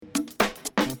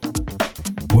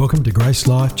Welcome to Grace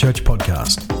Life Church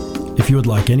Podcast. If you would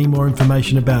like any more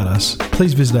information about us,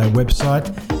 please visit our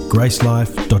website,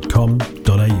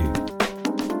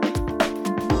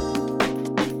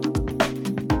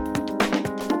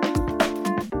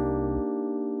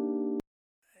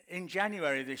 gracelife.com.au. In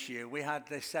January this year, we had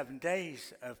the 7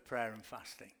 days of prayer and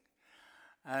fasting.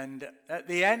 And at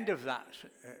the end of that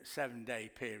 7-day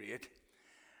period,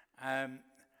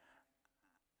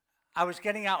 I was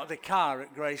getting out of the car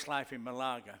at Grace Life in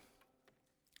Malaga.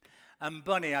 And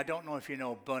Bunny, I don't know if you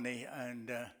know Bunny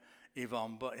and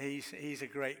Yvonne, but he's a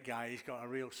great guy. He's got a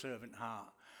real servant heart.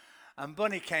 And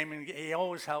Bunny came and he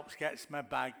always helps, gets my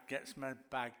bag,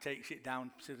 takes it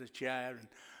down to the chair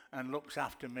and looks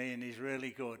after me, and he's really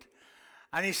good.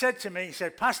 And he said to me, he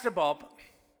said, Pastor Bob,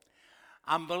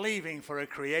 I'm believing for a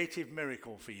creative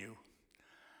miracle for you.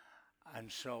 And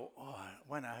so,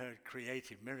 when I heard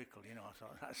creative miracle, I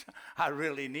thought, I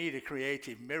really need a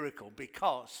creative miracle,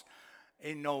 because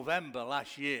in November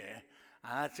last year,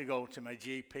 I had to go to my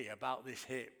GP about this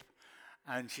hip,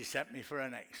 and she sent me for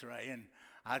an x-ray, and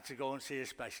I had to go and see a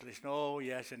specialist. Oh,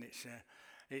 yes, and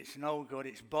it's no good.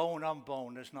 It's bone on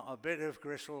bone. There's not a bit of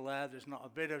gristle there. There's not a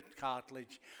bit of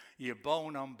cartilage. You're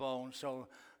bone on bone. So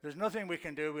there's nothing we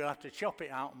can do. We'll have to chop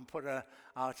it out and put an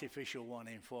artificial one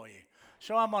in for you.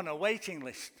 So I'm on a waiting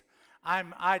list.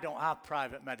 I don't have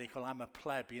private medical. I'm a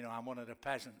pleb, I'm one of the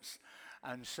peasants.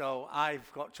 And so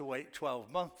I've got to wait 12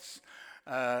 months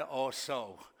or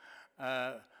so.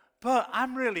 But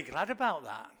I'm really glad about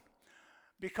that,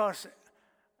 because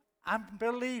I'm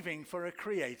believing for a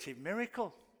creative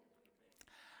miracle.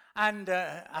 And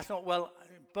I thought, well,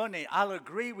 Bunny, I'll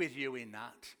agree with you in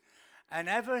that. And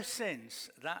ever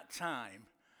since that time,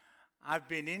 I've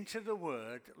been into the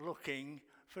Word looking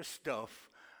for stuff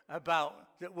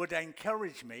that would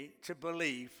encourage me to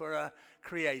believe for a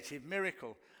creative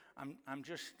miracle. I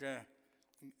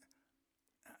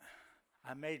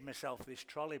made myself this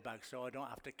trolley bag so I don't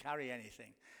have to carry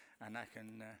anything, and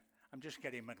I'm just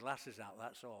getting my glasses out,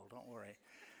 that's all, don't worry.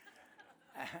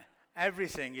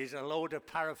 Everything is a load of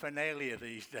paraphernalia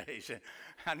these days,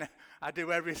 and I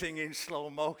do everything in slow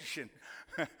motion.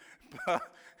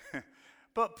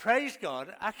 But praise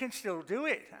God, I can still do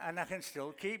it, and I can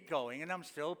still keep going, and I'm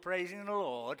still praising the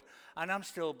Lord, and I'm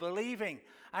still believing.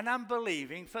 And I'm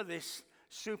believing for this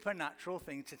supernatural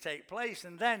thing to take place.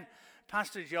 And then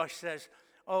Pastor Josh says,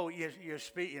 you're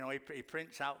speaking, he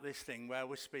prints out this thing where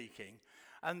we're speaking.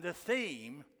 And the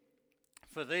theme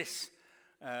for this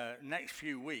next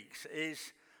few weeks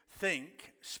is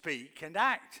think, speak, and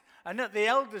act. And at the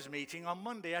elders meeting on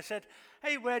Monday, I said,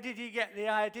 hey, where did you get the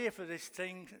idea for this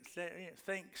thing,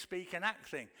 think, speak, and act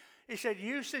thing? He said,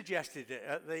 you suggested it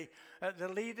at the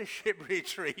leadership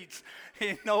retreat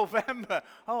in November.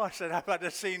 I said, I've had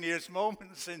a seniors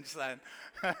moment since then.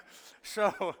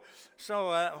 So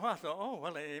I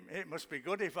thought, it must be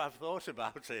good if I've thought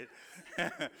about it.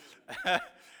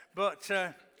 But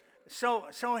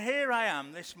so here I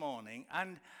am this morning,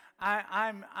 and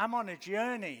I'm on a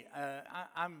journey.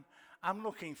 I'm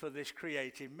looking for this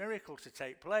creative miracle to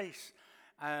take place.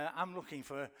 I'm looking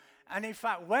for, and in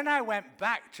fact, when I went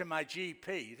back to my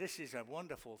GP, this is a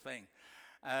wonderful thing.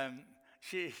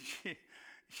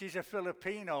 She's a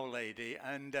Filipino lady,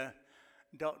 and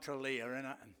Dr. Leah, and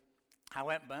I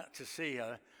went back to see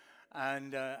her,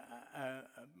 and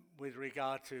with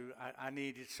regard to, I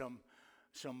needed some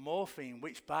morphine,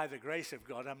 which by the grace of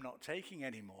God, I'm not taking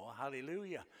anymore.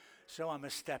 Hallelujah. So I'm a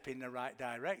step in the right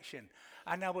direction.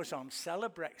 And I was on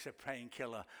Celebrex, a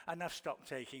painkiller, and I've stopped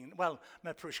taking,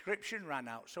 my prescription ran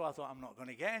out, so I thought I'm not going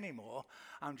to get any more.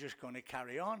 I'm just going to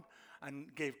carry on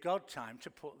and give God time to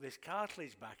put this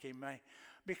cartilage back in me.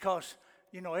 Because,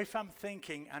 if I'm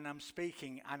thinking and I'm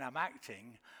speaking and I'm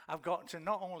acting, I've got to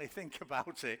not only think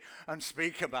about it and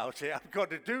speak about it, I've got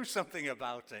to do something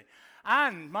about it.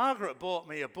 And Margaret bought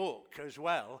me a book as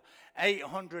well,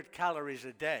 800 Calories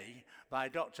a Day by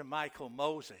Dr. Michael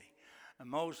Mosley.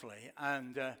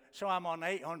 And so I'm on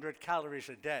 800 calories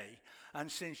a day.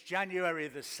 And since January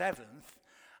the 7th,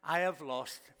 I have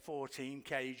lost 14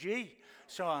 kg.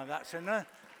 So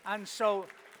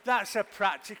that's a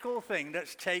practical thing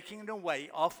that's taking the weight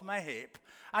off my hip.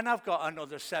 And I've got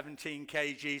another 17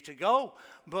 kg to go.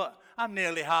 But I'm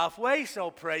nearly halfway, so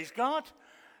praise God.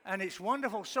 And it's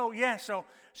wonderful. So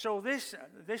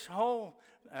this whole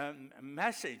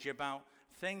message about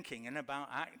thinking and about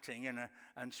acting and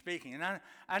speaking.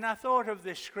 And I thought of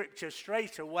this scripture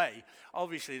straight away.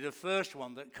 Obviously, the first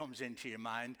one that comes into your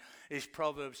mind is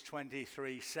Proverbs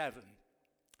 23:7,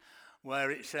 where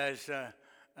it says,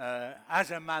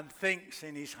 as a man thinks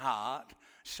in his heart,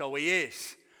 so he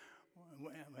is.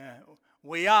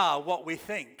 We are what we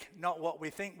think, not what we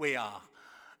think we are.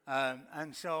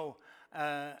 And so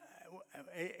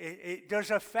it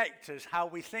does affect us how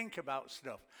we think about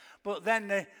stuff. But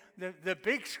then the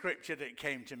big scripture that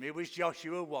came to me was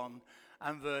Joshua 1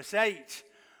 and verse 8,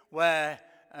 where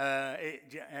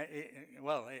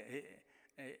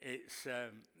it's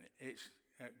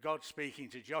God speaking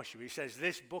to Joshua. He says,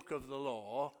 "This book of the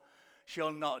law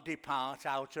shall not depart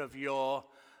out of your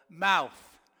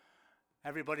mouth."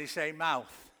 Everybody say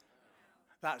mouth.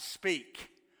 That's speak.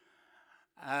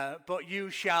 "But you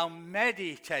shall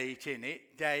meditate in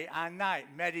it day and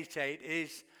night." Meditate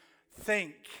is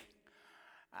think.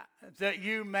 "That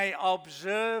you may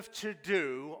observe to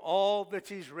do all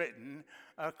that is written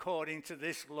according to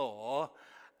this law.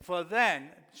 For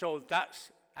then," so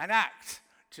that's an act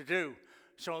to do.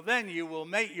 "So then you will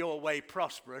make your way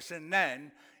prosperous, and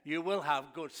then you will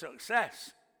have good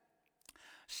success."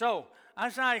 So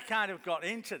as I kind of got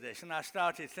into this and I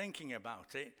started thinking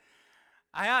about it,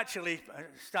 I actually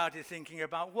started thinking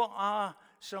about what are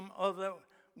some other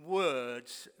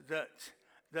words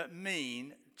that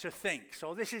mean to think.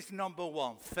 So this is number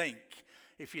one, think.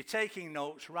 If you're taking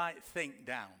notes, write think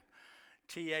down.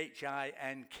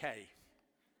 T-H-I-N-K.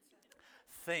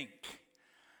 Think.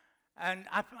 And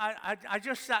I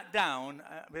just sat down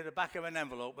with the back of an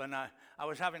envelope, and I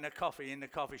was having a coffee in the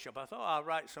coffee shop. I thought, I'll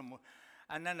write some.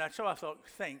 And then I thought,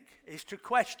 think is to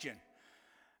question.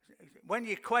 When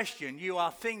you question, you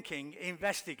are thinking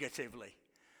investigatively.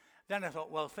 Then I thought,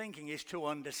 well, thinking is to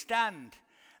understand.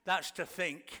 That's to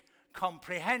think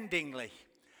comprehendingly.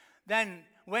 Then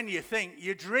when you think,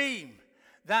 you dream.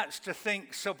 That's to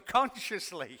think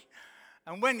subconsciously.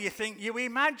 And when you think, you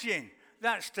imagine.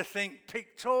 That's to think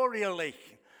pictorially.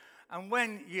 And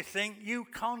when you think, you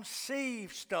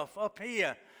conceive stuff up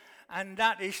here. And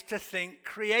that is to think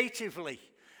creatively.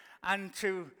 And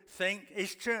to think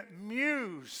is to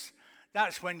muse.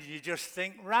 That's when you just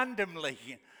think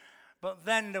randomly. But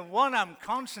then the one I'm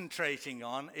concentrating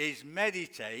on is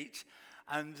meditate.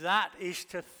 And that is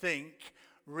to think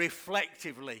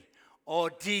reflectively or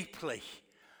deeply.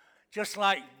 Just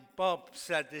like Bob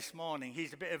said this morning,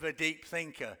 he's a bit of a deep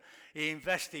thinker. He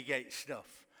investigates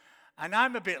stuff. And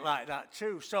I'm a bit like that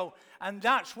too. And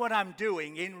that's what I'm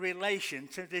doing in relation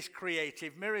to this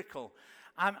creative miracle.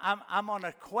 I'm on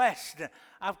a quest.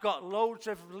 I've got loads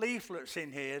of leaflets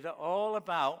in here that are all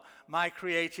about my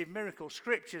creative miracle,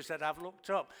 scriptures that I've looked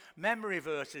up, memory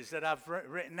verses that I've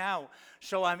written out.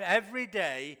 So every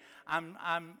day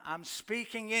I'm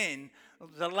speaking in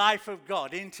the life of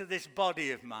God into this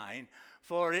body of mine.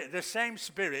 For the same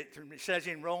Spirit, it says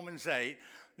in Romans 8,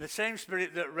 the same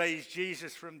Spirit that raised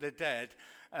Jesus from the dead,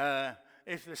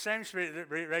 if the same Spirit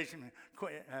that raised him,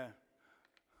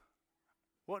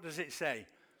 what does it say?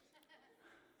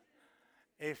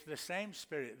 If the same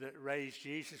Spirit that raised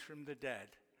Jesus from the dead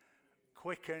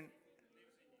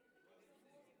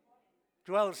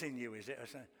dwells in you, is it?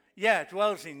 Yeah,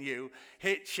 dwells in you,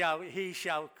 he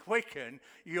shall quicken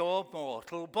your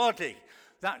mortal body.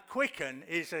 That quicken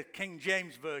is a King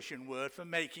James Version word for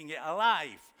making it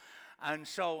alive. And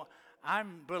so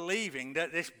I'm believing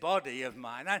that this body of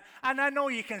mine, and I know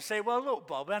you can say, well, look,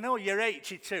 Bob, I know you're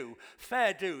 82,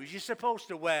 fair dues, you're supposed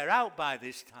to wear out by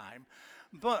this time.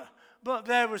 But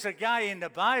there was a guy in the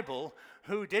Bible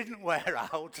who didn't wear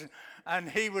out, and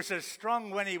he was as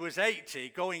strong when he was 80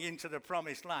 going into the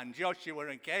promised land, Joshua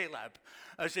and Caleb,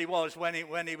 as he was when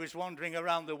he was wandering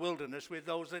around the wilderness with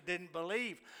those that didn't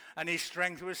believe, and his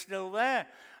strength was still there.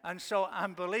 And so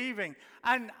I'm believing.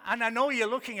 And I know you're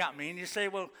looking at me and you say,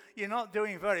 well, you're not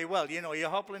doing very well. You know, you're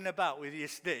hobbling about with your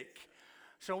stick.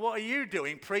 So what are you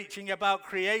doing preaching about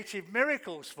creative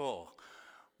miracles for?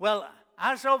 Well,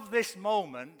 as of this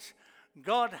moment,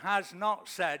 God has not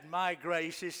said, my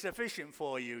grace is sufficient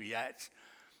for you yet.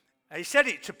 He said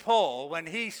it to Paul when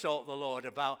he sought the Lord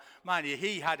about, mind you,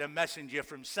 he had a messenger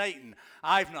from Satan.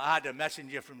 I've not had a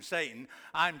messenger from Satan.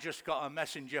 I've just got a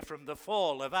messenger from the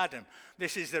fall of Adam.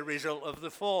 This is the result of the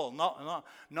fall,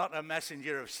 not a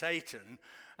messenger of Satan.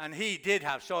 And he did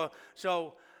have.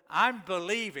 So I'm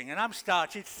believing and I've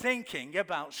started thinking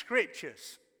about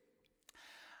scriptures.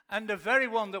 And the very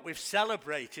one that we've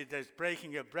celebrated as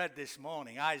breaking of bread this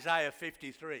morning, Isaiah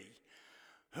 53,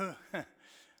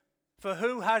 for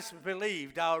who has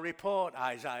believed our report,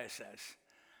 Isaiah says.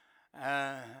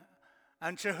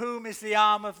 And to whom is the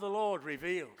arm of the Lord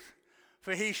revealed?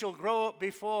 For he shall grow up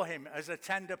before him as a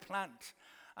tender plant,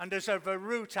 and as of a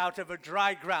root out of a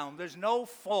dry ground. There's no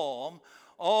form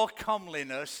or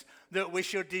comeliness that we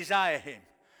should desire him.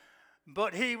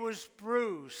 But he was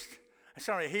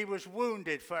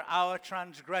wounded for our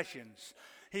transgressions.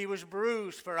 He was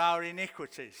bruised for our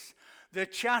iniquities. The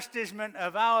chastisement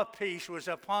of our peace was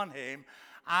upon him,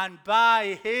 and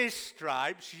by his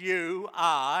stripes you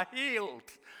are healed.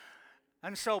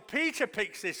 And so Peter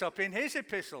picks this up in his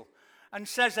epistle and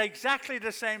says exactly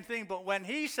the same thing, but when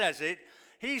he says it,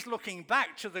 he's looking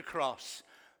back to the cross.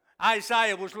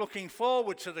 Isaiah was looking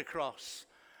forward to the cross.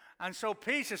 And so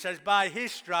Peter says, by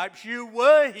his stripes you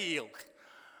were healed.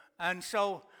 And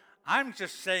so I'm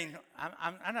just saying,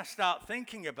 and I start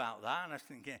thinking about that, and I was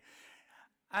thinking,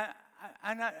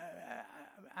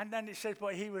 and then it says,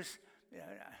 but he was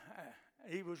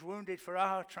wounded for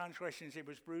our transgressions, he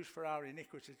was bruised for our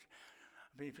iniquities.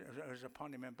 It was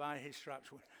upon him, and by his stripes.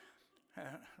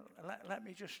 Let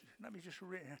me just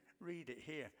read it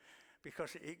here,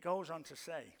 because it goes on to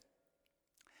say,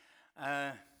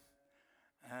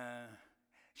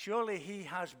 surely he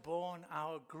has borne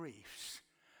our griefs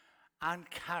and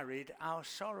carried our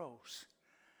sorrows,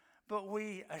 but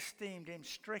we esteemed him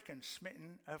stricken,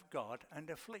 smitten of God, and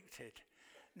afflicted.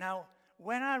 Now,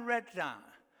 when I read that,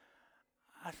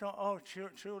 I thought, oh,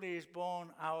 truly he's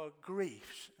borne our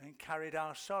griefs and carried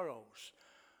our sorrows.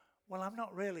 Well, I'm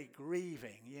not really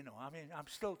grieving, you know. I mean, I'm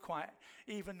still quite,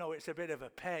 even though it's a bit of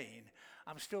a pain,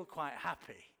 I'm still quite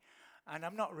happy. And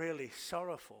I'm not really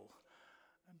sorrowful,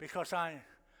 because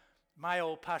my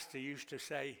old pastor used to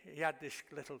say, he had this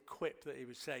little quip that he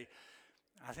would say,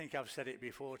 I think I've said it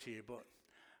before to you, but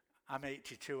I'm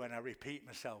 82 and I repeat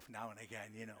myself now and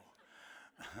again, you know.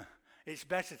 It's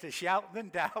better to shout than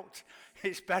doubt.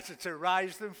 It's better to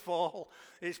rise than fall.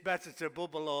 It's better to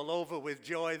bubble all over with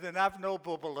joy than have no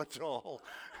bubble at all.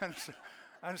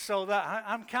 And so that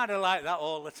I'm kind of like that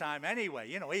all the time anyway,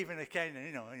 you know, even occasionally,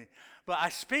 you know. But I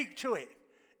speak to it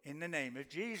in the name of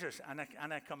Jesus, and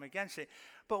I come against it.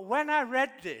 But when I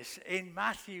read this in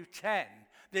Matthew 10,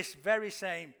 this very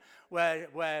same,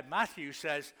 where Matthew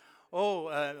says,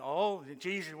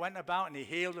 Jesus went about and he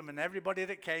healed them, and everybody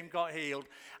that came got healed,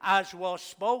 as was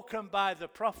spoken by the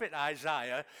prophet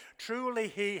Isaiah. Truly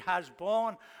he has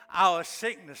borne our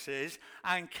sicknesses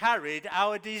and carried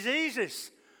our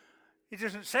diseases. He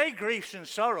doesn't say griefs and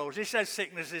sorrows, he says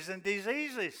sicknesses and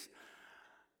diseases.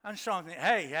 And so I'm thinking,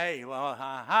 hey, well,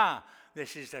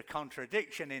 this is a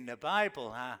contradiction in the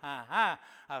Bible. I've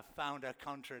found a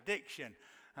contradiction.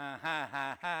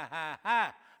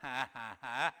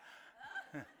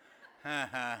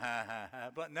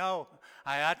 But no,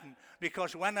 I hadn't,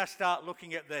 because when I start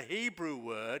looking at the Hebrew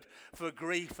word for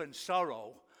grief and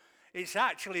sorrow, it's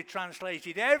actually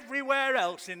translated everywhere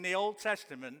else in the Old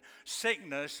Testament,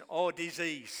 sickness or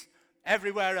disease,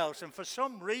 everywhere else. And for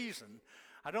some reason,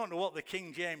 I don't know what the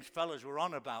King James fellas were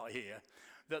on about here,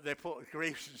 that they put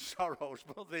griefs and sorrows,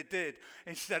 but they did,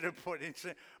 instead of putting,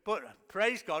 but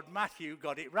praise God, Matthew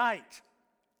got it right.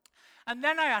 And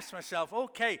then I asked myself,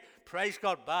 okay, praise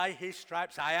God, by his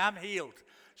stripes I am healed.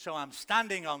 So I'm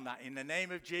standing on that in the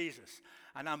name of Jesus.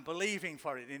 And I'm believing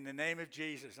for it in the name of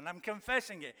Jesus. And I'm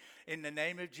confessing it in the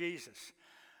name of Jesus.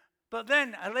 But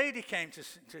then a lady came to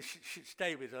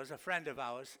stay with us, a friend of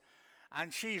ours.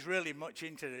 And she's really much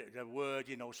into the word,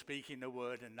 you know, speaking the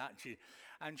word and that.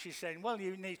 And she's saying, well,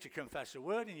 you need to confess the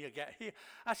word and you get healed.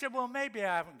 I said, well, maybe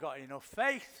I haven't got enough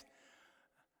faith.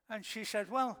 And she said,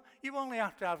 well, you only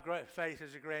have to have great faith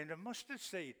as a grain of mustard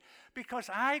seed. Because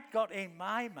I'd got in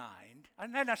my mind,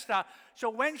 and then so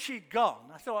when she'd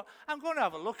gone, I thought, I'm going to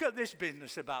have a look at this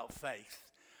business about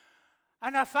faith.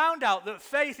 And I found out that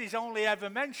faith is only ever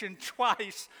mentioned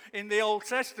twice in the Old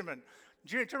Testament.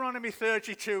 Deuteronomy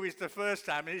 32 is the first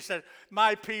time, and it says,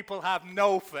 my people have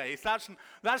no faith. That's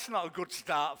not a good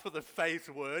start for the faith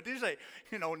word, is it?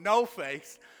 You know, no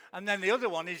faith. And then the other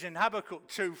one is in Habakkuk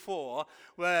 2:4,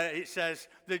 where it says,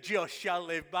 the just shall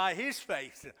live by his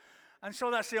faith. And so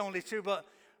that's the only two. But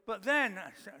then,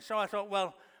 so I thought,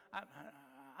 well,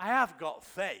 I have got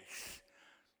faith.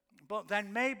 But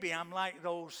then maybe I'm like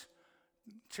those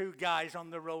two guys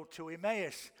on the road to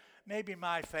Emmaus. Maybe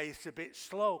my faith's a bit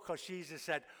slow, because Jesus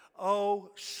said,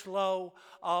 oh, slow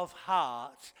of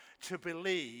heart to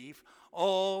believe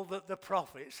all that the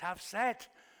prophets have said.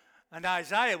 And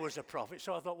Isaiah was a prophet,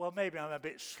 so I thought, well, maybe I'm a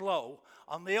bit slow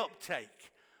on the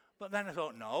uptake. But then I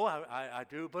thought, no, I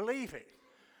do believe it.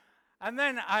 And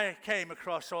then I came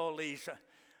across all these,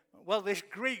 this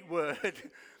Greek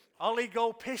word,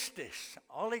 oligopistis,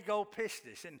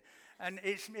 and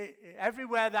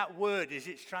everywhere that word is,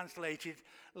 it's translated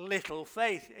little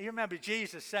faith. You remember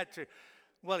Jesus said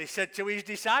to his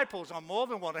disciples on more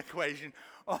than one occasion,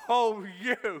 oh,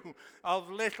 you of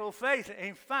little faith.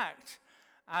 In fact,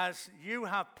 as you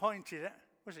have pointed out,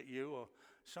 was it you or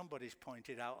somebody's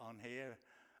pointed out on here?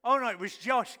 Oh, no, it was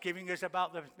Josh giving us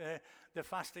about the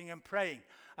fasting and praying,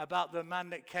 about the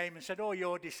man that came and said, oh,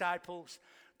 your disciples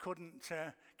couldn't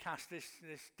cast this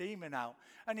demon out.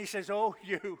 And he says, "Oh,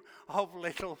 you of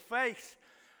little faith."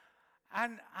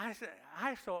 And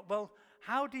I thought, well,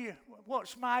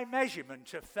 what's my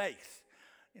measurement of faith?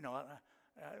 You know,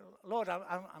 Lord,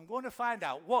 I'm going to find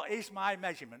out what is my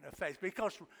measurement of faith,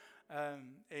 because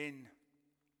in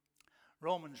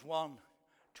Romans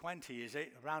 1:20, is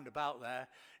it, around about there,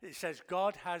 it says,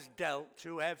 God has dealt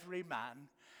to every man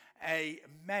a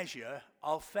measure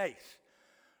of faith.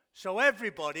 So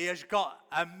everybody has got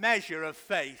a measure of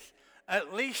faith,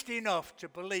 at least enough to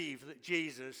believe that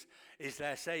Jesus is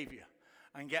their Savior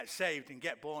and get saved and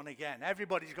get born again.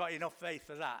 Everybody's got enough faith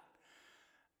for that.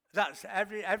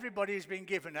 Everybody's been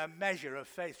given a measure of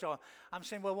faith. So I'm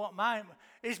saying, well,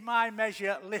 is my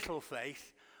measure little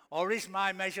faith? Or is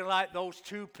my measure like those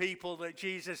two people that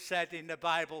Jesus said in the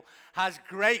Bible has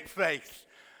great faith?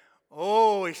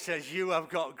 Oh, he says, you have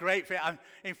got great faith. And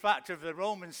in fact, of the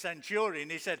Roman centurion,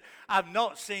 he said, I've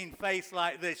not seen faith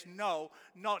like this. No,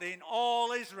 not in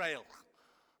all Israel.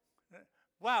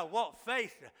 Wow, what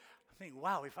faith. I think,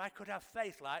 wow, if I could have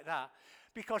faith like that.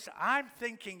 Because I'm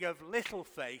thinking of little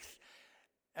faith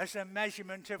as a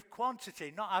measurement of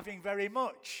quantity, not having very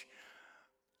much.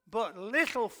 But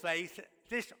little faith,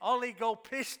 this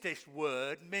oligopistis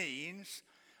word means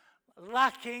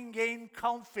lacking in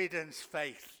confidence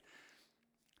faith.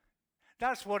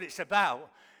 That's what it's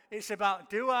about. It's about,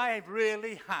 do I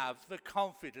really have the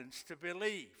confidence to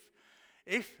believe?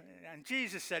 And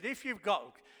Jesus said, if you've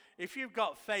got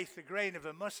faith the grain of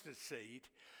a mustard seed,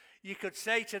 you could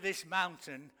say to this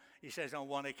mountain, he says on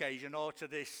one occasion, or to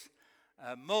this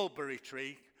mulberry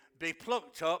tree, be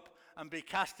plucked up and be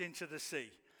cast into the sea.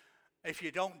 If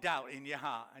you don't doubt in your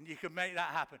heart, and you can make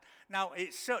that happen. Now,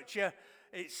 it's such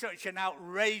an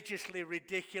outrageously,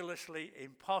 ridiculously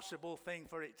impossible thing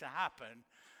for it to happen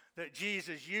that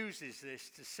Jesus uses this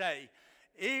to say,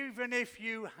 even if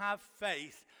you have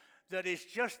faith that is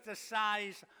just the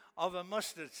size of a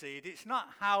mustard seed, it's not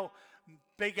how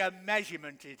big a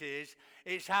measurement it is,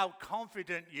 it's how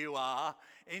confident you are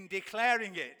in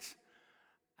declaring it.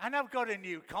 And I've got a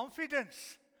new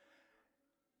confidence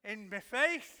in my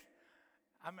faith.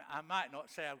 I might not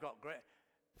say I've got great.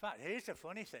 In fact, here's the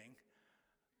funny thing.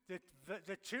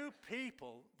 The two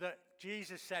people that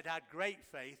Jesus said had great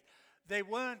faith, they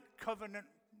weren't covenant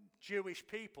Jewish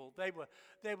people. They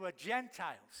were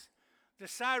Gentiles. The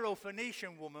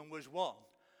Syrophoenician woman was one,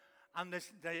 and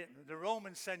the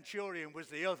Roman centurion was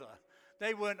the other.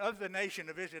 They weren't of the nation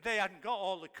of Israel. They hadn't got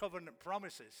all the covenant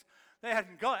promises. They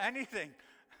hadn't got anything.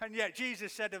 And yet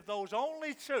Jesus said of those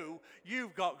only two,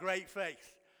 you've got great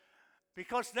faith.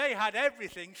 Because they had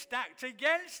everything stacked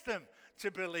against them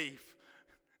to believe.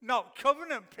 Not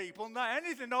covenant people, not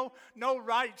anything, no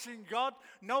rights in God,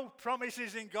 no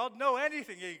promises in God, no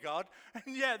anything in God,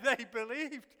 and yet they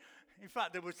believed. In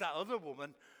fact, there was that other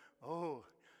woman,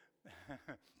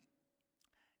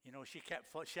 she kept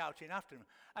shouting after him.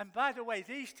 And by the way,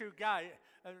 these two guys,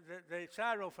 the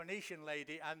Syrophoenician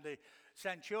lady and the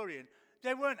centurion,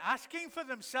 they weren't asking for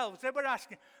themselves. They were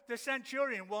asking. The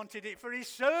centurion wanted it for his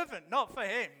servant, not for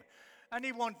him.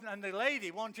 And the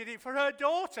lady wanted it for her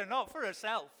daughter, not for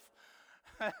herself.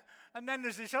 And then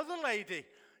there's this other lady,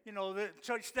 that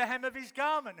touched the hem of his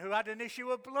garment, who had an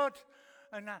issue of blood.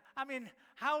 And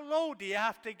how low do you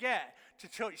have to get to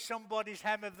touch somebody's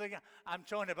hem of the garment? I'm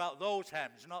talking about those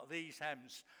hems, not these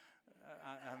hems.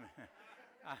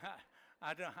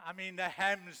 The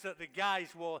hems that the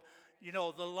guys wore. The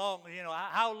long,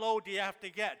 how low do you have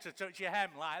to get to touch your hem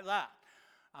like that?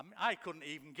 I couldn't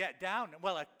even get down.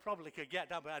 Well, I probably could get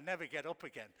down, but I'd never get up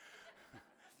again.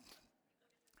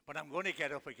 But I'm going to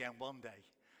get up again one day.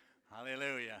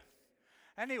 Hallelujah.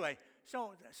 Anyway,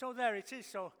 so there it is.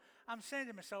 So I'm saying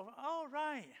to myself, all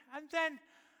right.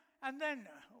 And then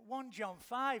 1 John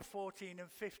 5:14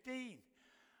 and 15.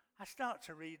 I start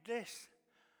to read this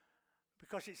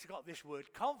because it's got this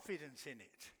word confidence in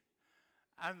it.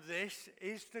 And this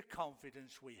is the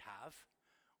confidence we have,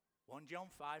 1 John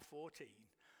 5:14,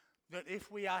 that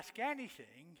if we ask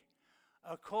anything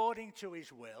according to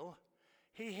his will,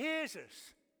 he hears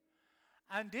us.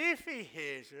 And if he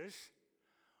hears us,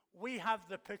 we have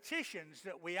the petitions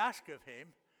that we ask of him,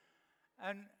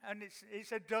 and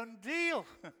it's a done deal.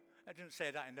 I didn't say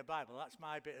that in the Bible, that's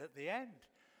my bit at the end.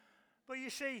 But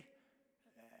you see,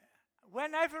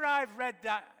 whenever I've read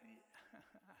that,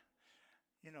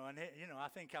 I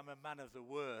think I'm a man of the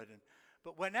word.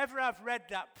 But whenever I've read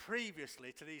that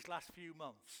previously to these last few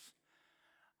months,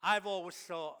 I've always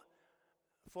thought,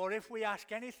 for if we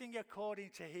ask anything according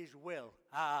to his will,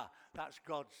 that's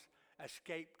God's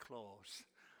escape clause.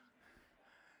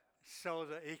 So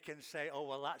that he can say, oh,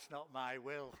 well, that's not my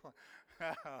will.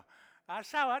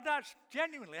 That's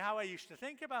genuinely how I used to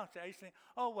think about it. I used to think,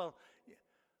 oh, well,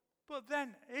 but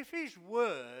then if his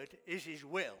word is his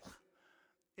will,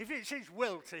 if it's his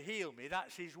will to heal me,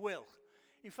 that's his will.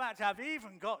 In fact, I've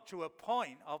even got to a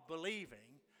point of believing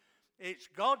it's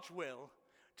God's will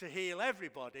to heal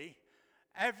everybody,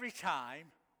 every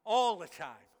time, all the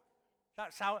time.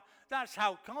 That's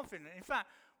how confident. In fact,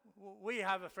 we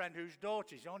have a friend whose daughter,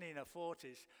 she's only in her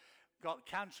 40s, got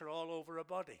cancer all over her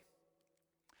body.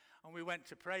 And we went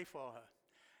to pray for her.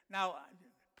 Now,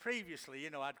 previously,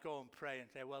 I'd go and pray and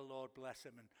say, well, Lord, bless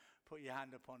them and put your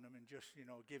hand upon them and just,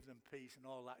 give them peace and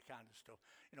all that kind of stuff.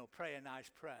 Pray a nice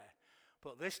prayer.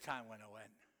 But this time when I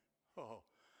went, oh,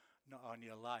 not on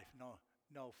your life,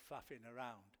 no faffing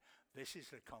around. This is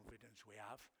the confidence we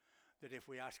have, that if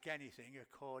we ask anything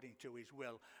according to his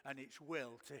will, and it's his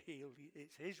will to heal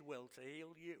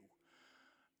you.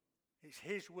 It's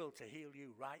his will to heal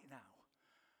you right now.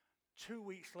 2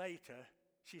 weeks later,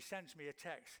 she sends me a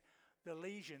text. The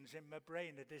lesions in my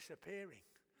brain are disappearing.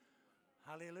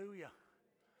 Hallelujah.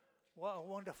 What a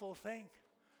wonderful thing.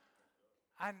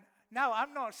 And now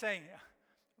I'm not saying,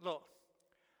 look,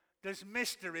 there's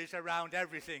mysteries around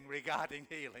everything regarding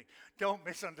healing. Don't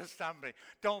misunderstand me.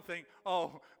 Don't think,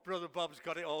 oh, Brother Bob's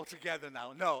got it all together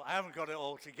now. No, I haven't got it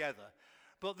all together.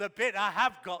 But the bit I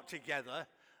have got together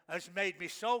has made me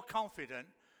so confident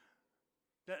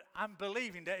that I'm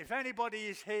believing that if anybody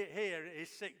is here is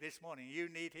sick this morning, you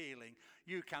need healing,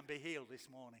 you can be healed this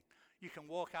morning. You can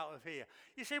walk out of here.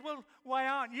 You say, well, why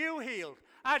aren't you healed?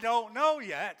 I don't know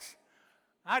yet.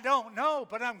 I don't know,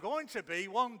 but I'm going to be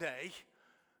one day.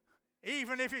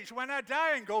 Even if it's when I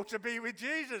die and go to be with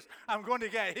Jesus, I'm going to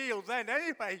get healed then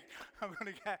anyway. I'm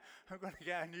going to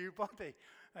get a new body.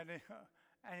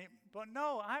 But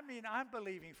no, I'm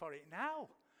believing for it now,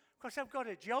 because I've got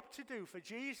a job to do for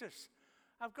Jesus.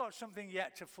 I've got something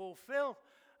yet to fulfill.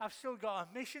 I've still got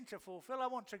a mission to fulfill. I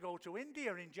want to go to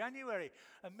India in January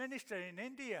and minister in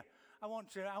India. I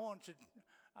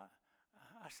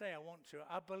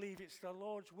believe it's the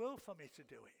Lord's will for me to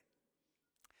do it.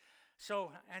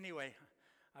 So anyway,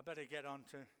 I better get on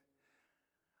to,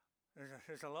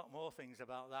 there's a lot more things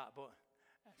about that. But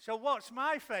so what's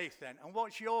my faith then? And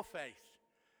what's your faith?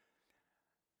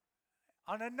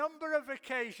 On a number of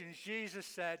occasions, Jesus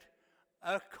said,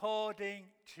 according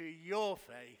to your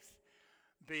faith,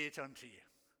 be it unto you.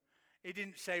 He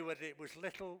didn't say whether it was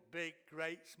little, big,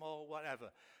 great, small,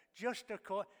 whatever.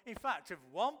 In fact, of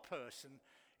one person,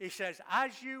 he says,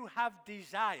 as you have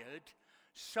desired,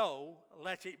 so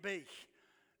let it be.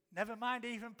 Never mind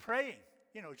even praying,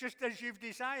 just as you've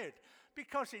desired.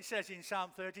 Because it says in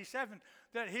Psalm 37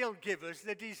 that he'll give us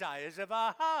the desires of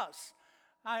our hearts.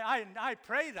 I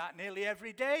pray that nearly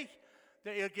every day,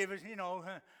 that he'll give us,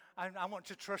 I want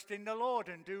to trust in the Lord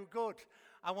and do good.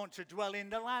 I want to dwell in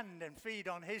the land and feed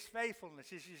on his faithfulness.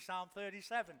 This is Psalm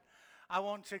 37. I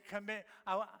want to commit,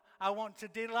 I want to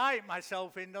delight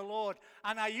myself in the Lord.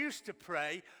 And I used to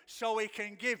pray so he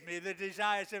can give me the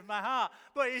desires of my heart.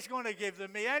 But he's going to give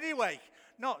them me anyway.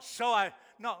 Not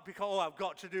because, I've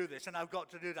got to do this and I've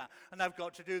got to do that and I've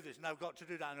got to do this and I've got to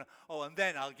do that. And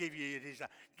then I'll give you your desire.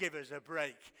 Give us a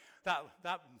break.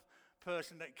 That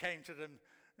person that came to them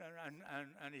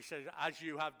and he said, as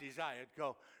you have desired,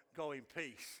 go in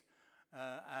peace.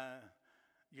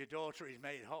 Your daughter is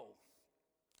made whole.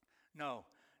 No.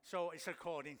 So it's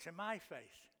according to my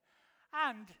faith.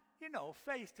 And,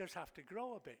 faith does have to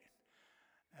grow a bit.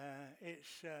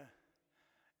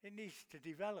 It needs to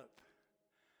develop.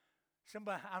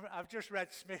 I've just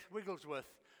read Smith Wigglesworth,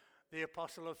 the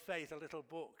Apostle of Faith, a little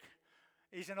book.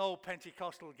 He's an old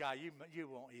Pentecostal guy. You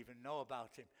won't even know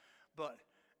about him. But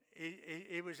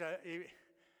he was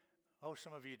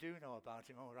some of you do know about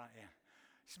him. All right, yeah.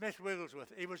 Smith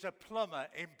Wigglesworth. He was a plumber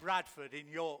in Bradford in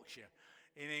Yorkshire,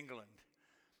 in England.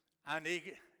 And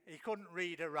he couldn't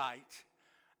read or write.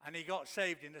 And he got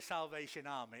saved in the Salvation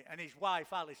Army. And his wife,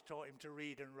 Alice, taught him to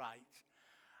read and write.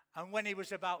 And when he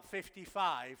was about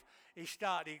 55, he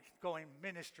started going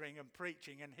ministering and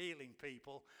preaching and healing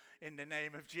people in the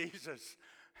name of Jesus.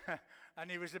 And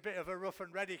he was a bit of a rough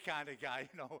and ready kind of guy,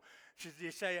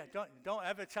 You say, don't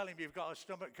ever tell him you've got a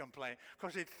stomach complaint,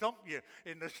 because he'd thump you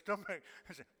in the stomach.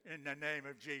 In the name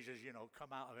of Jesus, come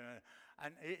out of him.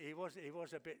 And he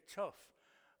was a bit tough.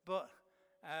 But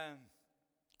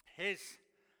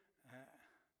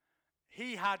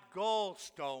he had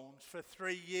gallstones for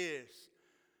 3 years.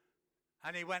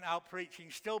 And he went out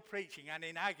preaching, still preaching, and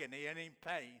in agony and in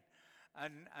pain.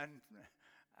 And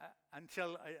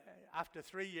until after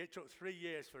 3 years, it took 3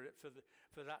 years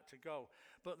for that to go.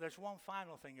 But there's one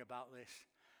final thing about this,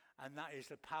 and that is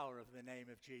the power of the name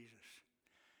of Jesus.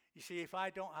 You see, if I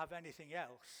don't have anything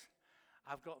else,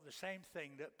 I've got the same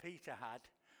thing that Peter had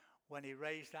when he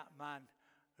raised that man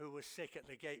who was sick at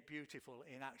the Gate Beautiful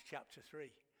in Acts chapter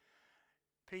 3.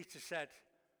 Peter said,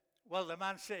 well, the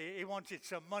man said he wanted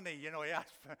some money. You know,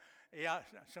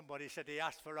 somebody said he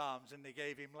asked for arms and they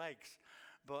gave him legs.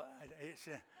 But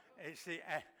it's the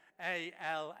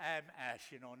A-L-M-S,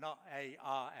 you know, not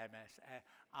A-R-M-S,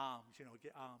 arms, you know,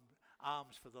 get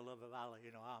arms for the love of Allah,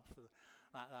 you know, arms for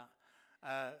like that.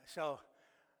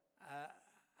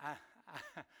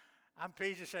 And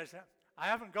Peter says, I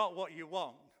haven't got what you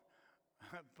want,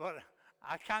 but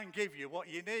I can give you what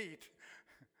you need.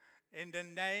 In the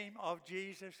name of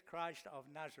Jesus Christ of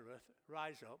Nazareth,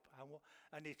 rise up.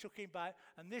 And he took him by,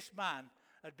 and this man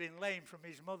had been lame from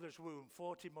his mother's womb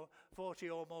 40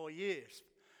 or more years.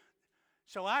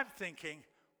 So I'm thinking,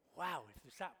 wow, if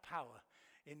there's that power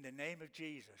in the name of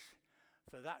Jesus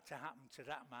for that to happen to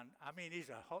that man, I mean, he's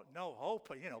no hope,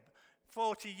 you know,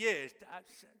 40 years,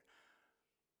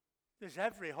 there's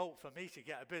every hope for me to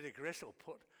get a bit of gristle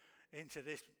put into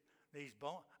these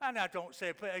bones. And I don't say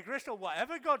a bit of gristle,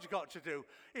 whatever God's got to do,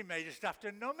 he may just have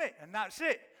to numb it, and that's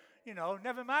it. You know,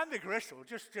 never mind the gristle,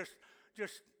 just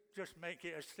make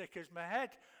it as thick as my head,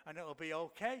 and it'll be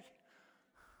okay.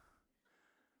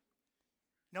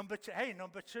 Number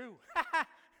two.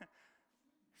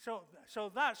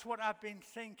 So that's what I've been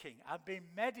thinking.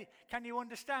 Can you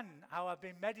understand how I've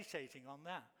been meditating on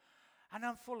that? And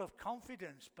I'm full of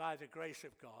confidence by the grace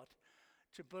of God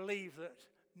to believe that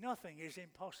nothing is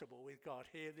impossible with God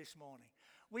here this morning.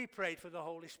 We prayed for the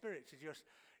Holy Spirit to just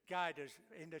guide us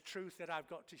in the truth that I've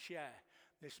got to share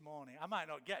this morning. I might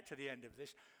not get to the end of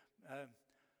this.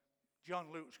 John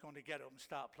Luke's going to get up and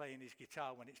start playing his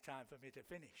guitar when it's time for me to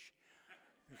finish.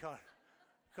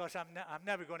 Because I'm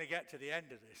never going to get to the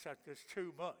end of this. There's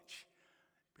too much.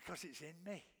 Because it's in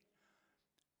me.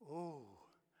 Oh,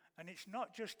 and it's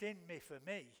not just in me for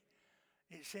me.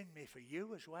 It's in me for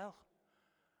you as well.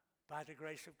 By the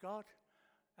grace of God.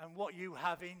 And what you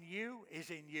have in you is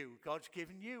in you. God's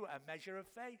given you a measure of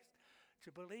faith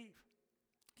to believe.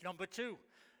 Number two,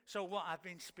 so what I've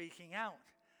been speaking out.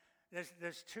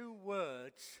 There's two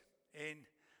words in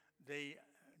the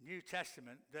New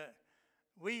Testament that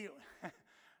we,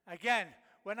 again,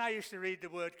 when I used to read the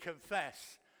word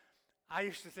confess, I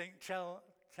used to think, tell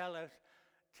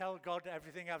God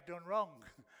everything I've done wrong.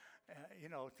 You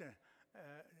know,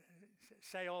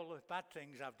 say all the bad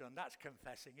things I've done. That's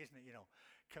confessing, isn't it? You know,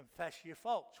 confess your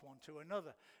faults one to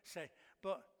another.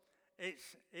 But it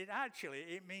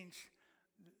means,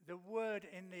 the word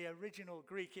in the original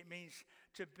Greek, it means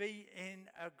to be in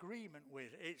agreement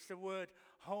with. It's the word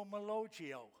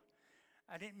homologio,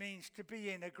 and it means to be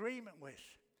in agreement with.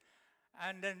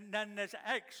 And then there's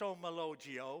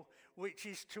exhomologio, which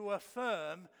is to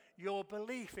affirm your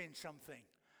belief in something.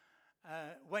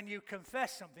 When you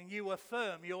confess something, you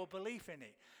affirm your belief in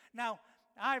it. Now,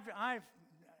 I've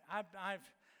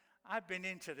been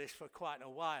into this for quite a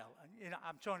while, and you know,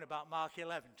 I'm talking about Mark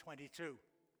 11:22,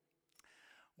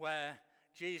 where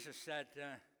Jesus said,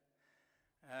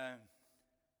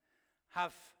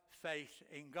 "Have faith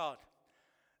in God."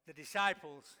 The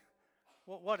disciples,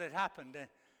 what had happened?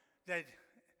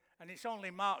 And it's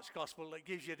only Mark's gospel that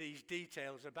gives you these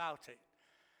details about it.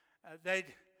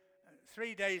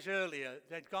 3 days earlier,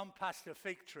 they'd gone past a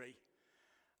fig tree,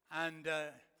 and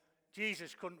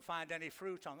Jesus couldn't find any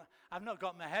fruit on it. I've not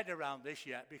got my head around this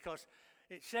yet, because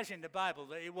it says in the Bible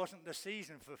that it wasn't the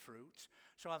season for fruits.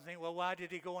 So I'm thinking, well, why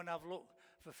did he go and have a look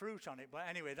for fruit on it? But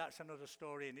anyway, that's another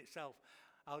story in itself.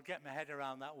 I'll get my head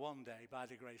around that one day, by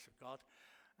the grace of God.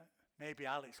 Maybe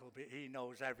Alex will be, he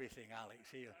knows everything,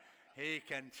 Alex. He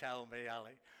can tell me,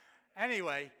 Alex.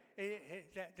 Anyway,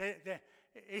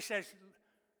 he says,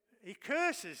 he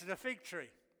curses the fig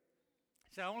tree.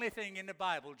 It's the only thing in the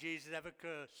Bible Jesus ever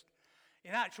cursed.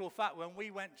 In actual fact, when we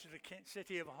went to the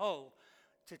city of Hull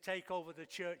to take over the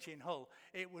church in Hull,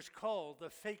 it was called the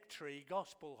Fig Tree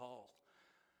Gospel Hall.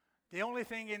 The only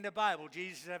thing in the Bible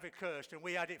Jesus ever cursed, and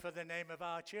we had it for the name of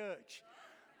our church.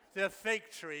 The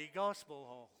Fig Tree Gospel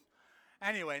Hall.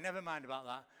 Anyway, never mind about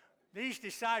that. These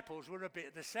disciples were a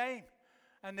bit the same.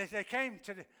 And they came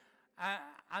to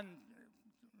and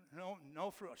no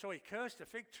fruit. So he cursed the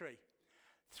fig tree.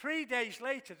 3 days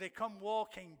later, they come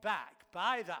walking back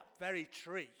by that very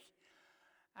tree.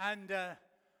 And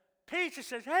Peter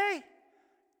says, "Hey,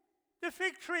 the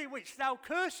fig tree which thou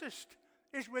cursest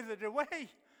is withered away."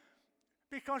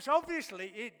 Because obviously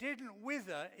it didn't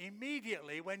wither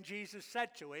immediately when Jesus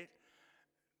said to it,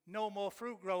 "No more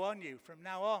fruit grow on you from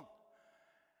now on."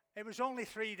 It was only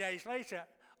 3 days later.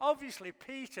 Obviously,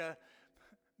 Peter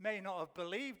may not have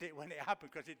believed it when it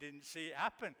happened because he didn't see it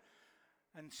happen.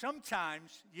 And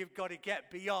sometimes you've got to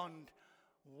get beyond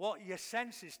what your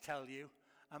senses tell you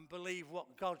and believe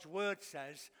what God's word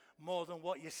says more than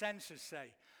what your senses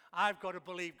say. I've got to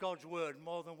believe God's word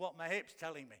more than what my hip's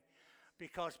telling me.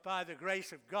 Because by the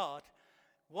grace of God,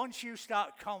 once you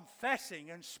start confessing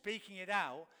and speaking it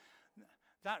out,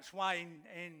 that's why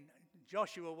in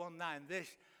Joshua 1:9,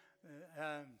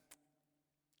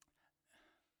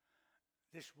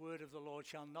 this word of the Lord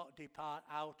shall not depart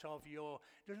out of your,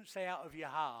 it doesn't say out of your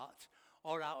heart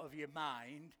or out of your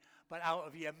mind, but out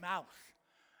of your mouth.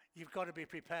 You've got to be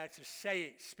prepared to say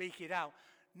it, speak it out,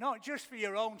 not just for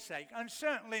your own sake, and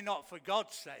certainly not for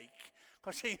God's sake,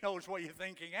 because he knows what you're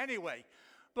thinking anyway.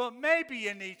 But maybe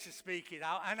you need to speak it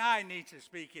out, and I need to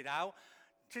speak it out,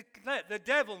 to let the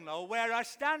devil know where I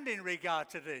stand in regard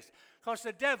to this. Because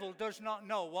the devil does not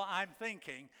know what I'm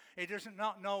thinking. He does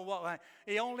not know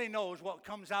he only knows what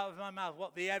comes out of my mouth,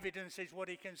 what the evidence is, what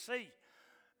he can see.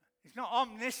 He's not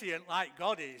omniscient like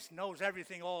God is, knows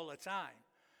everything all the time.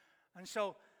 And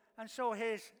so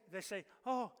they say,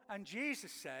 oh, and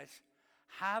Jesus says,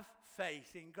 have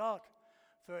faith in God.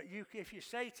 For you, if you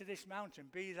say to this mountain,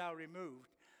 be thou removed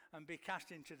and be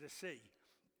cast into the sea.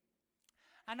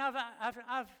 And I've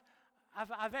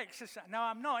exercised. Now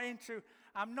I'm not into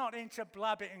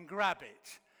blab it and grab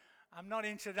it. I'm not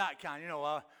into that kind.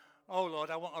 Oh Lord,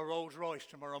 I want a Rolls Royce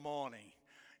tomorrow morning.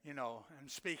 And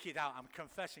speak it out. I'm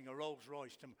confessing a Rolls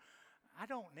Royce. I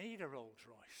don't need a Rolls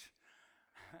Royce.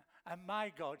 And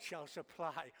my God shall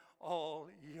supply all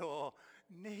your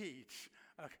needs.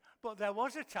 But there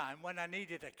was a time when I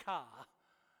needed a car,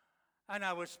 and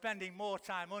I was spending more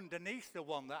time underneath the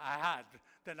one that I had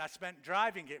than I spent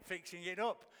driving it, fixing it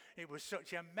up. It was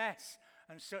such a mess,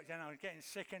 and I was getting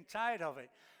sick and tired of it.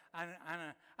 And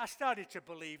I started to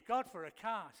believe God for a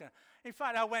car. So, in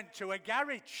fact, I went to a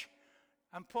garage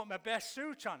and put my best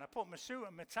suit on. I put my suit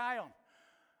and my tie on.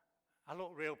 I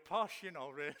looked real posh,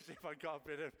 really, as if I got a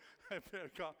bit of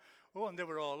oh, and they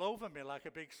were all over me like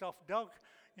a big soft dog,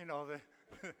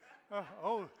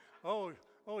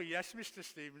 Oh, yes, Mr.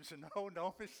 Stevenson. Oh,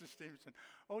 no, Mr. Stevenson.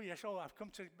 Oh, yes, I've come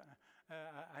to,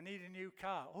 I need a new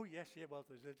car. Oh, yes, yeah, well,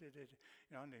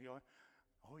 and they go,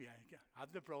 oh, yeah,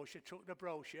 had the brochure, took the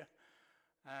brochure,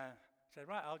 said,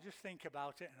 right, I'll just think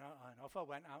about it, and off I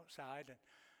went outside, and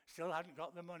still hadn't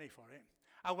got the money for it.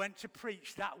 I went to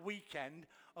preach that weekend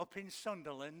up in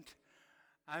Sunderland,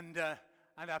 and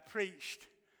I preached.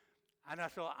 And I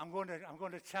thought, I'm going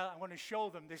to show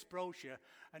them this brochure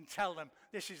and tell them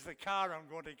this is the car I'm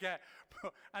going to get.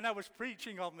 And I was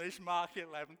preaching on this, Mark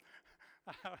 11.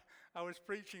 I was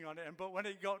preaching on it, but when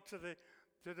it got to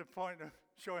the point of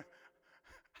showing,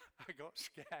 I got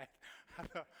scared. I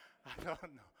thought, no,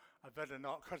 I better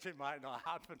not, because it might not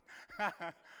happen.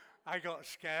 I got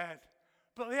scared.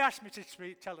 But they asked me to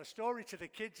tell a story to the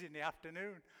kids in the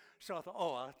afternoon. So I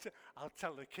thought, I'll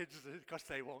tell the kids because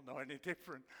they won't know any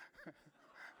different.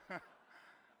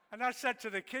 And I said to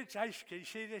the kids, hey, can you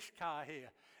see this car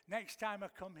here? Next time I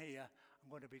come here, I'm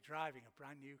going to be driving a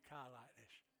brand new car like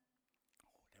this.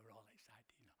 Oh, they were all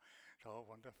excited, It's all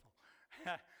wonderful.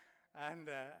 and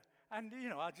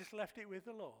I just left it with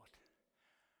the Lord.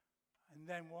 And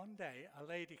then one day, a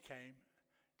lady came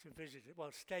to visit,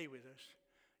 stay with us.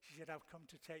 She said, I've come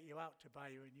to take you out to buy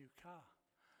you a new car.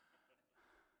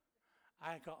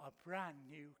 I got a brand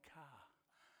new car,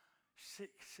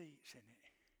 6 seats in it.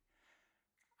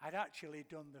 I'd actually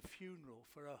done the funeral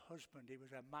for her husband. He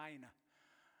was a miner,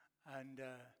 and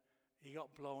he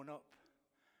got blown up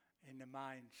in the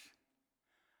mines.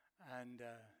 And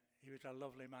he was a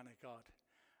lovely man of God.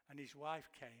 And his wife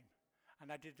came,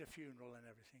 and I did the funeral and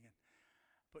everything.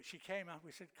 But she came out.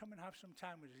 We said, come and have some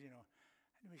time with us,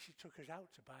 Anyway, she took us out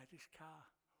to buy this car.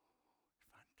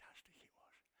 Fantastic it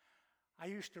was. I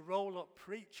used to roll up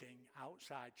preaching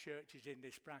outside churches in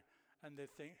this brand, and they'd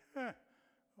think,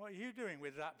 what are you doing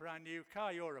with that brand new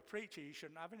car? You're a preacher. You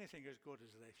shouldn't have anything as good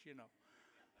as this, You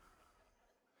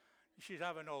should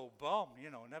have an old bomb,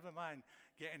 never mind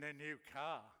getting a new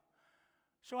car.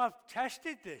 So I've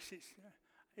tested this.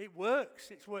 It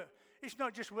works. It's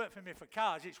not just work for me for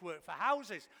cars. It's work for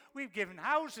houses. We've given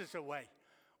houses away.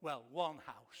 Well, one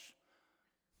house.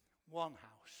 One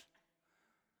house.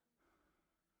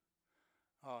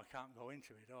 Oh, I can't go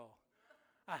into it all.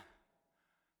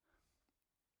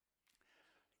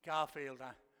 Garfield,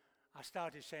 I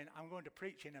started saying, I'm going to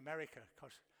preach in America,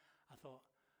 because I thought,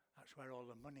 that's where all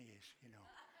the money is,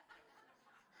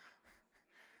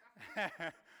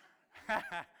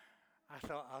 I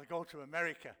thought, I'll go to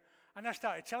America. And I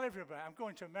started telling everybody, I'm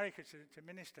going to America to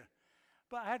minister.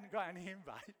 But I hadn't got any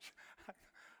invites.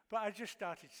 But I just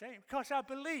started saying, because I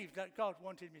believed that God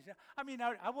wanted me to.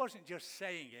 I wasn't just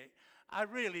saying it. I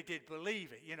really did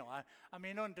believe it. I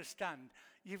mean, understand,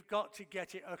 you've got to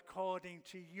get it according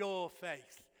to your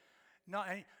faith.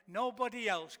 Nobody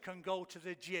else can go to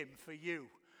the gym for you.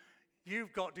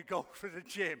 You've got to go for the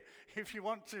gym. If you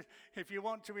want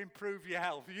to improve your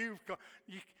health,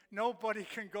 nobody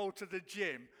can go to the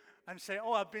gym and say,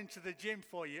 "Oh, I've been to the gym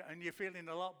for you and you're feeling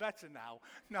a lot better now."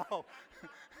 No.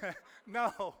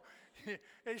 No.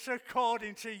 It's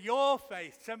according to your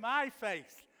faith, to my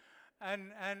faith.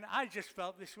 And I just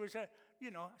felt this was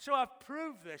so I've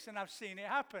proved this and I've seen it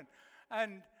happen.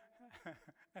 And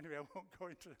anyway, I won't go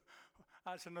into,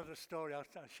 that's another story. I'll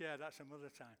share that some other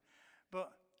time.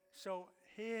 But so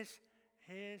here's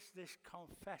this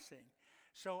confessing.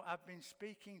 So I've been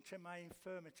speaking to my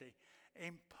infirmity,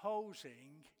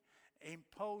 imposing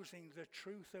the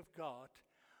truth of God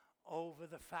over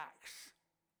the facts.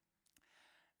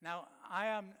 Now,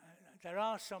 there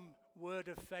are some word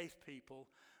of faith people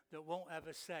that won't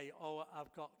ever say, "Oh,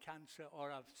 I've got cancer,"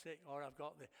 or "I'm sick," or "I've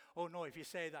got this." Oh no, if you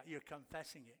say that, you're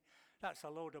confessing it. That's a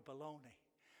load of baloney.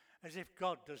 As if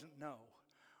God doesn't know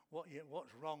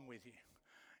what's wrong with you.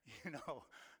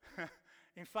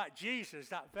 In fact, Jesus,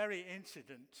 that very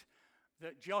incident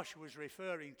that Josh was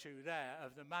referring to there,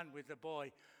 of the man with the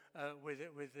boy,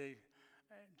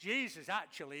 Jesus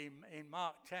actually, in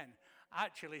Mark 10,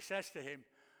 actually says to him,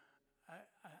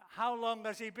 "How long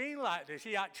has he been like this?"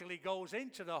 He actually goes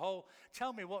into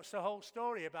tell me what's the whole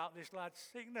story about this lad's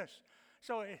sickness.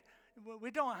 So we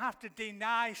don't have to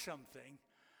deny something.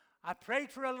 I prayed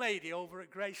for a lady over at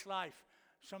Grace Life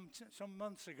some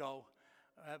months ago.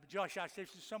 Josh asked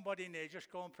if there's somebody in there,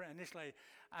 just go and pray. And this lady,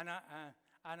 and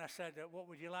I said, "What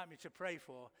would you like me to pray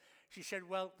for?" She said,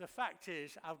 "Well, the fact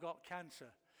is I've got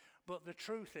cancer, but the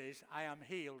truth is I am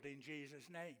healed in Jesus'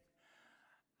 name."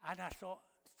 And I thought,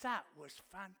 that was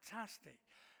fantastic,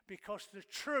 because the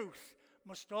truth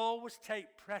must always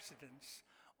take precedence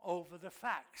over the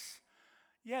facts.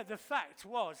 Yeah, the fact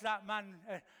was that man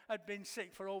had been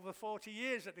sick for over 40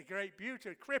 years at the Great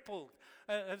Beautiful, crippled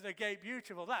at the Great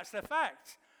Beautiful. That's the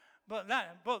fact. But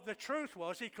the truth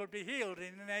was he could be healed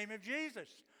in the name of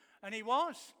Jesus, and he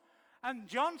was. And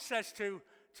John says to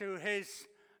his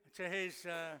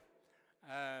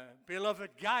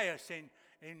beloved Gaius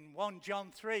in 1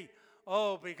 John 3,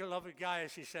 "Oh, beloved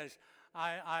Gaius," he says,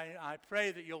 I pray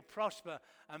that you'll prosper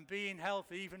and be in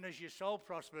health even as your soul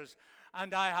prospers.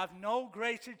 And I have no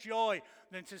greater joy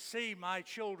than to see my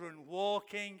children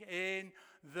walking in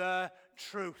the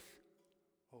truth."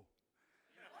 Oh.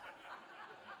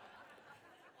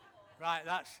 Right,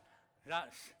 that's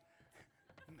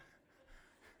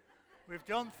we've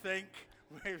done think,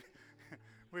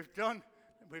 we've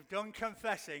done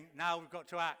confessing, now we've got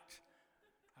to act.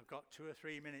 I've got 2 or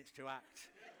 3 minutes to act.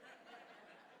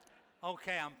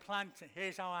 Okay, I'm planting.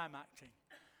 Here's how I'm acting.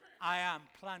 I am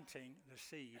planting the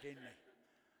seed in me,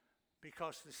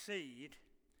 because the seed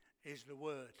is the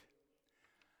word.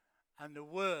 And the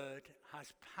word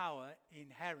has power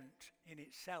inherent in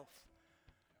itself.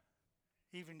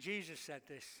 Even Jesus said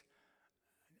this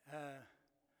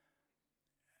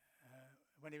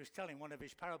when he was telling one of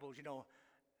his parables,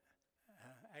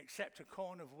 except a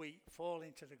corn of wheat fall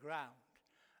into the ground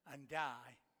and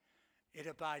die, it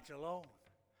abides alone.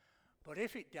 But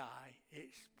if it die,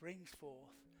 it brings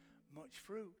forth much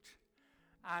fruit.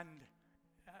 And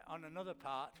on another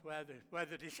part, where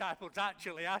the disciples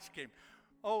actually ask him,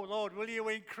 "Oh Lord, will you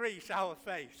increase our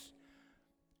faith?"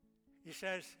 He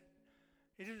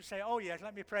doesn't say, "Oh yes,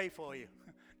 let me pray for you."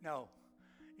 No.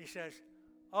 He says,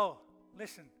 "Oh,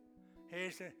 listen,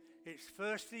 it's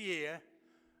first the ear,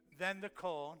 then the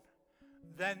corn,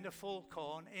 then the full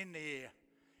corn in the ear.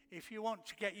 If you want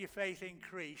to get your faith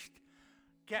increased,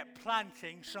 get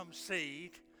planting some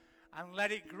seed and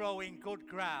let it grow in good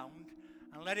ground,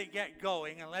 and let it get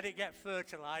going, and let it get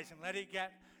fertilized, and let it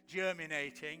get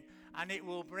germinating, and it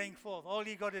will bring forth. All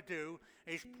you got to do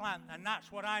is plant." And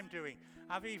that's what I'm doing.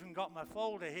 I've even got my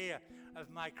folder here of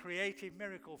my Creative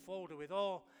Miracle folder with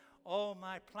all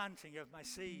my planting of my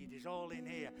seed is all in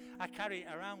here. I carry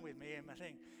it around with me in my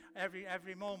thing.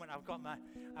 Every moment I've got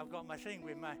my thing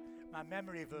with my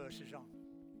memory verses on.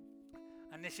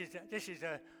 And this is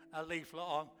a leaflet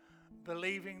on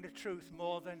believing the truth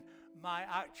more than my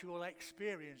actual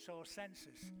experience or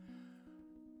senses.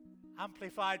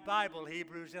 Amplified Bible,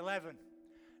 Hebrews 11.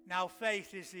 Now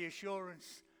faith is the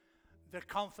assurance, the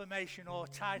confirmation or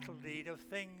title deed of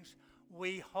things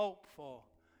we hope for.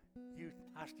 You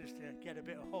asked us to get a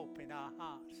bit of hope in our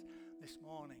hearts this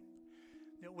morning.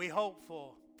 That we hope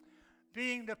for.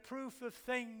 Being the proof of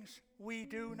things we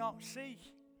do not see.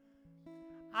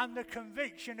 And the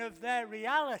conviction of their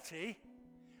reality,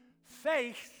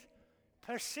 faith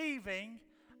perceiving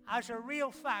as a real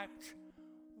fact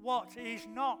what is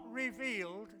not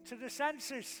revealed to the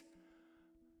senses.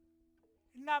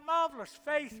 Isn't that marvelous?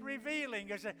 Faith revealing.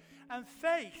 And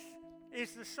faith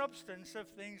is the substance of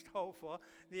things hoped for,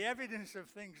 the evidence of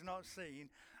things not seen,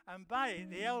 and by it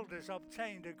the elders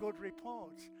obtained a good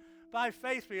report. By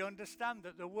faith we understand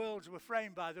that the worlds were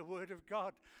framed by the word of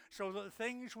God, so that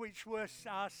things which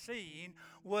are seen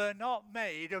were not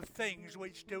made of things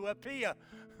which do appear.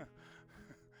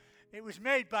 It was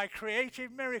made by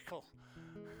creative miracle.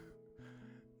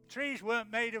 Trees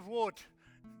weren't made of wood.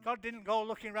 God didn't go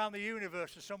looking around the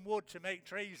universe for some wood to make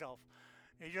trees of.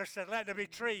 He just said, let there be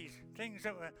trees. Things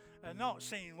that were not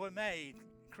seen were made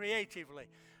creatively.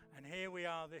 And here we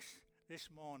are this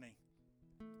morning.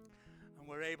 And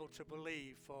we're able to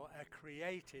believe for a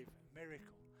creative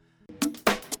miracle.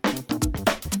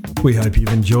 We hope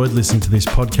you've enjoyed listening to this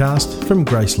podcast from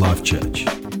Grace Life Church.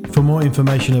 For more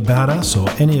information about us or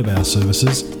any of our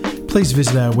services, please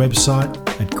visit our website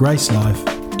at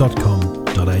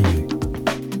gracelife.com.au.